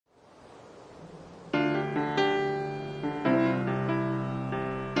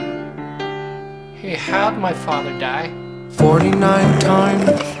Hey, how'd my father die? 49 times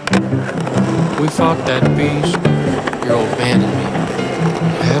we fought that beast. Your old man and me.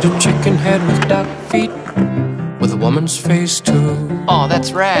 Had a chicken head with duck feet, with a woman's face too. Oh,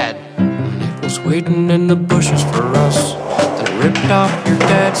 that's rad. And it was waiting in the bushes for us. Then ripped off your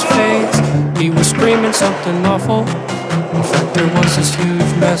dad's face. He was screaming something awful. In fact, there was this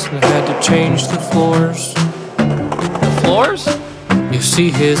huge mess and I had to change the floors. The floors? You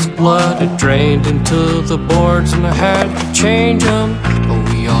see his blood, it drained into the boards and I had to change them. But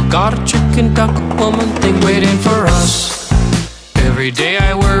we all got a chicken duck woman thing waiting for us. Every day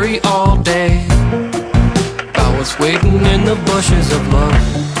I worry all day about what's waiting in the bushes of love.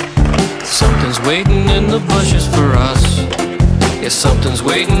 Something's waiting in the bushes for us. Yeah, something's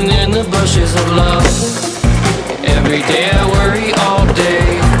waiting in the bushes of love. Every day I worry all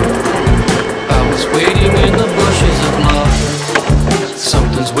day about what's waiting in the bushes of love.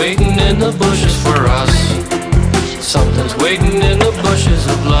 Something's waiting in the bushes for us. Something's waiting in the bushes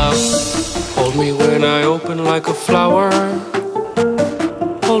of love. Hold me when I open like a flower.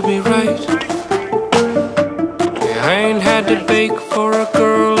 Hold me right. Yeah, I ain't had to bake for a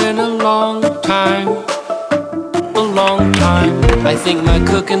girl in a long time. A long time. I think my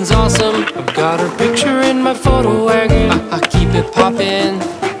cooking's awesome. I've got her picture in my photo wagon. I keep it poppin'.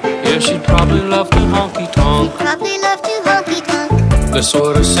 Yeah, she'd probably love to honky tonk. Probably love to honky tonk. That's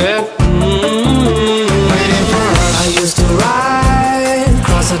what I said. Waiting for us. I used to ride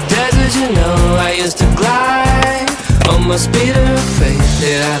across the desert, you know. I used to glide on my speeder of faith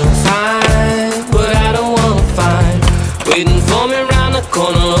that I don't find, but I don't wanna find. Waiting for me round the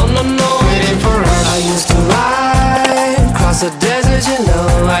corner, oh no, no. Waiting for us. I used to ride across the desert, you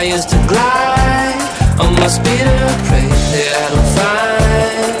know. I used to glide on my speeder of faith that I don't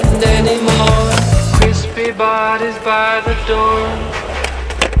find anymore. Crispy bodies by the door.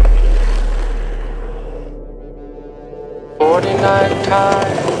 49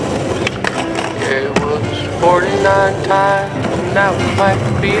 times. Yeah, it was 49 times. Now it might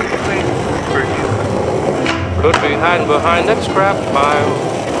be waiting for you. Could be hiding behind that scrap pile.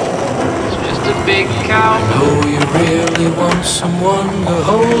 It's just a big cow. Oh, you really want someone to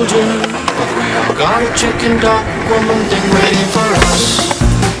hold you, But we all got a chicken duck woman thing waiting for us.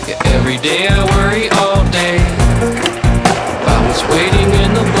 yeah, every day I worry all day about what's waiting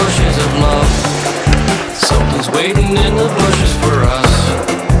in the bushes of love. Something's waiting in the bushes for us.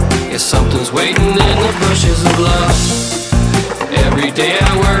 Yeah, something's waiting in the bushes of love. Every day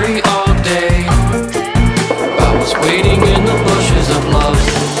I worry all day about what's waiting in the bushes of love.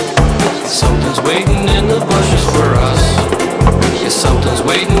 Something's waiting in the bushes for us. Yeah, something's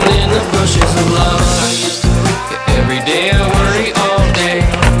waiting in the bushes of love. Yeah, every day I worry all day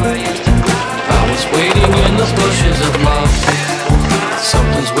about what's waiting in the bushes of love.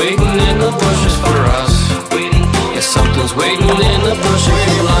 Something's waiting in the bushes for us. Yeah, something's waiting in the bushes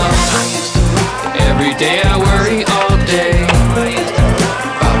of love. Every day I worry all day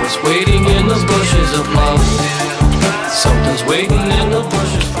about what's waiting in the bushes of love. Something's waiting in the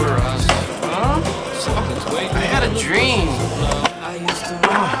bushes for us. Something's waiting. I had a dream. I used to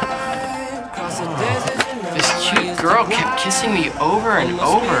ride across the desert. This cute girl kept kissing me over and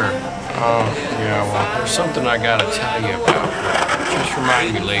over. Oh, yeah, well, there's something I gotta tell you about. Just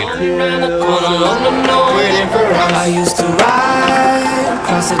remind me later. Waiting for us. I used to ride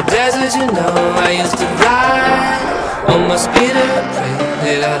across the desert, you know. I used to ride on my speeder,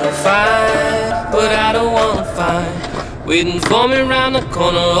 pray that I don't find, but I don't wanna find. Waiting for me round the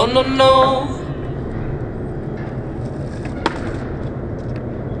corner, oh no, no.